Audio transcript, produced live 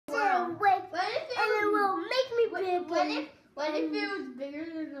What if it was bigger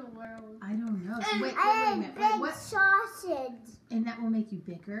than the world? I don't know. So wait a minute. Wait, what? Sausage. And that will make you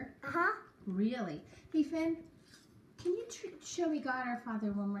bigger? Uh-huh. Really? Hey, Finn, can you show me God our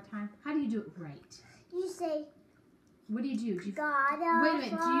Father one more time? How do you do it right? You say, What do you do? God our Wait a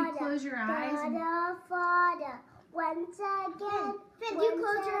minute. Father, Do you close your eyes? God our Father, once again. Finn, do you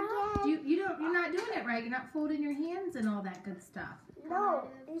close your eyes? You're not doing it right. You're not folding your hands and all that good stuff. No,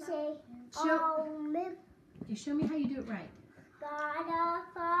 you say, Okay, show me how you do it right. God our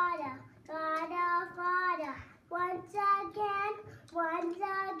Father, once again,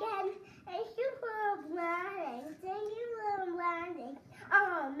 thank you for learning,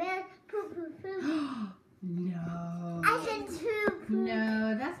 oh man, poo. No. I said poo.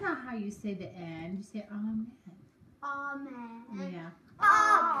 No, that's not how you say the end. You say amen. Amen. Yeah.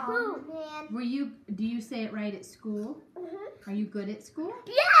 Oh, poo, man. Do you say it right at school? Are you good at school?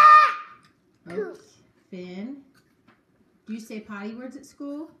 Yeah! Oh, Finn, do you say potty words at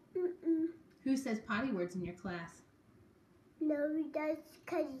school? Mm-mm. Who says potty words in your class? No, he does,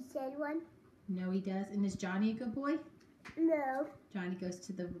 because he said one. No, he does. And is Johnny a good boy? No. Johnny goes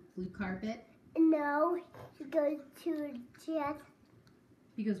to the blue carpet. No, he goes to the chairs.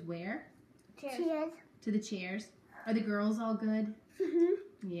 He goes where? Chairs. To the chairs. Are the girls all good?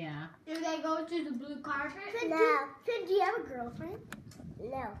 Yeah. Do they go to the blue carpet? No. Finn, do you have a girlfriend?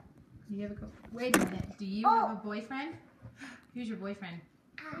 No. Do you have a Wait a minute. Do you have a boyfriend? Who's your boyfriend?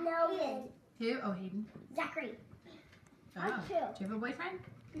 No. Hayden. Who? Oh, Hayden. Zachary. Oh. I'm two. Do you have a boyfriend?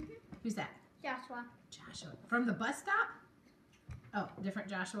 Who's that? Joshua. Joshua. From the bus stop? Oh, different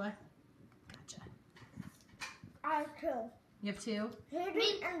Joshua? Gotcha. I have two. You have two? Hayden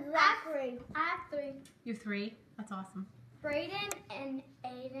and Zachary. I have 3. You have 3? That's awesome. Braden and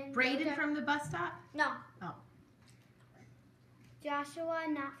Aiden. Braden from the bus stop? No. Oh. Joshua,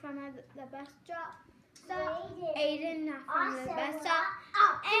 not from the bus stop. Aiden, not from the bus stop.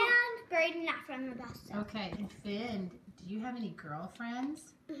 And Braden, not from the bus stop. Okay. And Finn, do you have any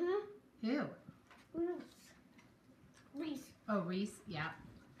girlfriends? Who? Reese. Oh, Reese. Yeah.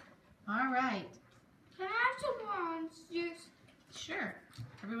 All right. Can I have some more orange juice? Sure.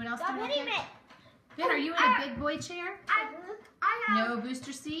 Everyone else Stop doing hitting okay? me. Finn, are you in a big boy chair? I have. No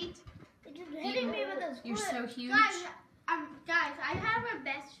booster seat? Hitting me with a You're so huge. Guys, I have a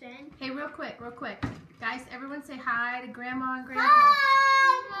best friend. Hey, real quick. Guys, everyone say hi to Grandma and Grandpa. Hi.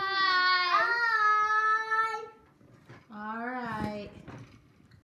 All right.